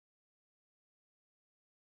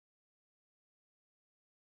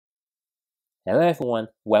Hello everyone,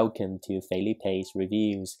 welcome to Felipe's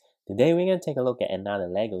Reviews. Today we're going to take a look at another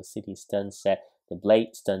LEGO City Stuntz set, the Blade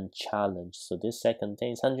Stunt Challenge. So this set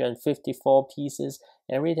contains 154 pieces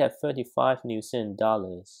and rated at 35 New Zealand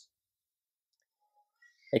dollars.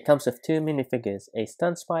 It comes with two minifigures, a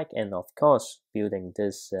stunt spike, and of course, building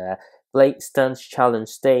this Blade Stunt Challenge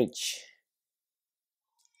stage.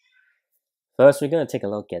 First, we're going to take a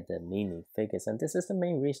look at the minifigures, and this is the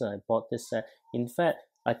main reason I bought this set. In fact,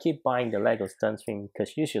 I keep buying the LEGO Stuntz theme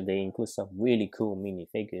because usually they include some really cool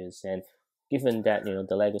minifigures, and given that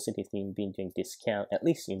the LEGO City theme been doing discount, at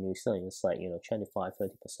least in New Zealand, it's like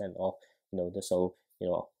 25-30% off. So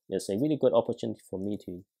there's a really good opportunity for me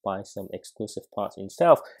to buy some exclusive parts instead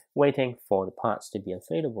of waiting for the parts to be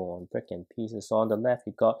available on brick and pieces. So on the left,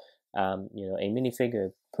 you got a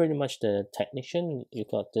minifigure, pretty much the technician. You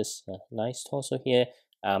got this nice torso here.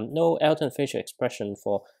 No Elton facial expression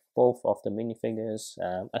for both of the minifigures.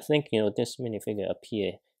 I think this minifigure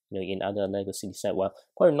appear in other LEGO City set. Well,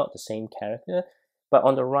 probably not the same character, but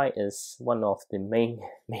on the right is one of the main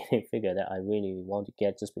minifigure that I really want to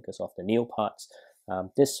get just because of the new parts.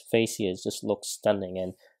 This face here just looks stunning,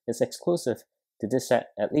 and it's exclusive to this set,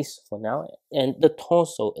 at least for now. And the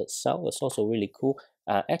torso itself is also really cool.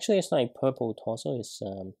 Actually, it's not a purple torso; it's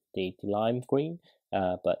the lime green,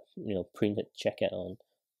 but printed jacket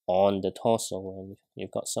on the torso, and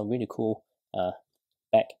you've got some really cool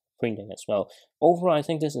back printing as well. Overall, I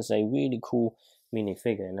think this is a really cool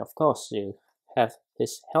minifigure, and of course, you have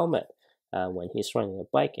his helmet when he's riding a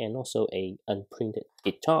bike, and also a unprinted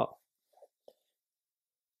guitar.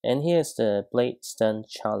 And here's the Blade Stunt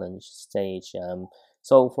Challenge stage.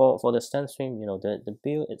 So for the stunt stream, the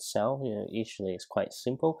build itself, usually is quite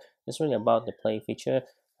simple. It's really about the play feature.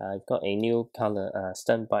 I've got a new color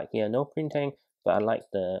stunt bike here, no printing, but I like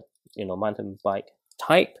the mountain bike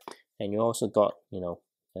type. And you also got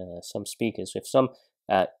some speakers with some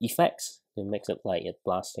effects to make it like it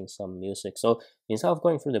blasting some music. So instead of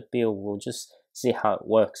going through the build, we'll just see how it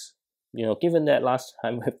works. Given that last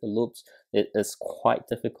time with the loops, it is quite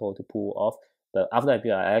difficult to pull off. But after I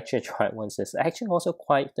build, I actually tried once. It's actually also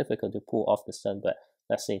quite difficult to pull off the stunt, but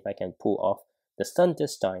let's see if I can pull off the stunt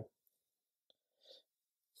this time.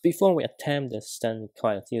 Before we attempt the stunt,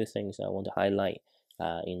 quite a few things I want to highlight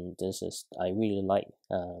in this is I really like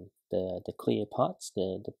the clear parts,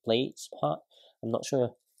 the blades part. I'm not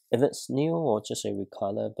sure if it's new or just a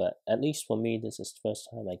recolor, but at least for me, this is the first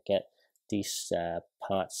time I get these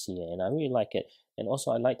parts here, and I really like it. And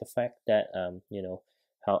also I like the fact that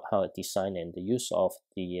how it designed and the use of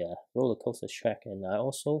the roller coaster track. And I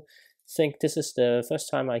also think this is the first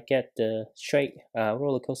time I get the straight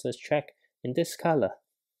roller coaster track in this color.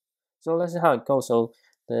 So let's see how it goes. So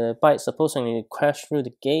the bike supposedly crash through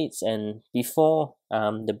the gates, and before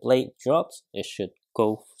the blade drops, it should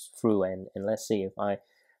go through. And let's see if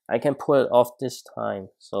I can pull it off this time.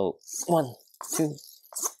 So 1, 2.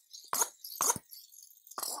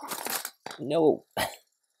 No.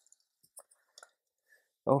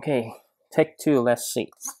 Okay, take 2, let's see.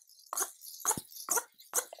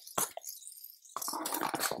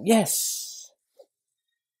 Yes!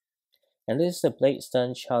 And this is the Blade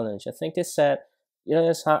Stunt Challenge. I think this set,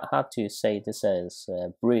 it's hard to say this is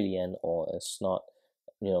brilliant or it's not,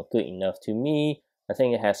 good enough. To me, I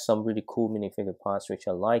think it has some really cool minifigure parts which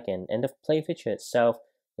I like, and the play feature itself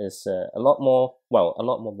is a lot more,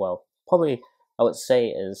 probably I would say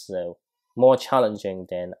is more challenging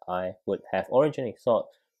than I would have originally thought,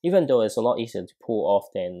 even though it's a lot easier to pull off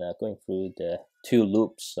than going through the 2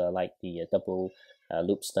 loops like the double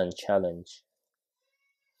loop stunt challenge.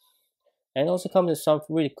 And also comes with some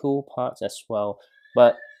really cool parts as well,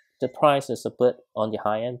 but the price is a bit on the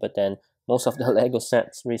high end. But then most of the LEGO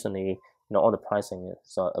sets recently, all the pricing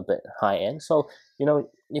is a bit high end. So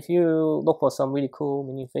if you look for some really cool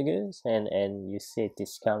minifigures and you see a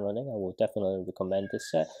discount running, I will definitely recommend this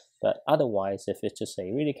set. But otherwise, if it's just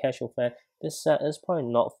a really casual fan, this set is probably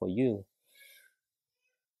not for you.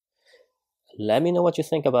 Let me know what you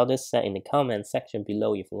think about this set in the comment section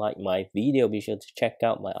below. If you like my video, be sure to check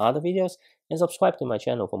out my other videos and subscribe to my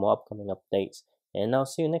channel for more upcoming updates. And I'll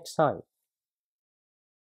see you next time.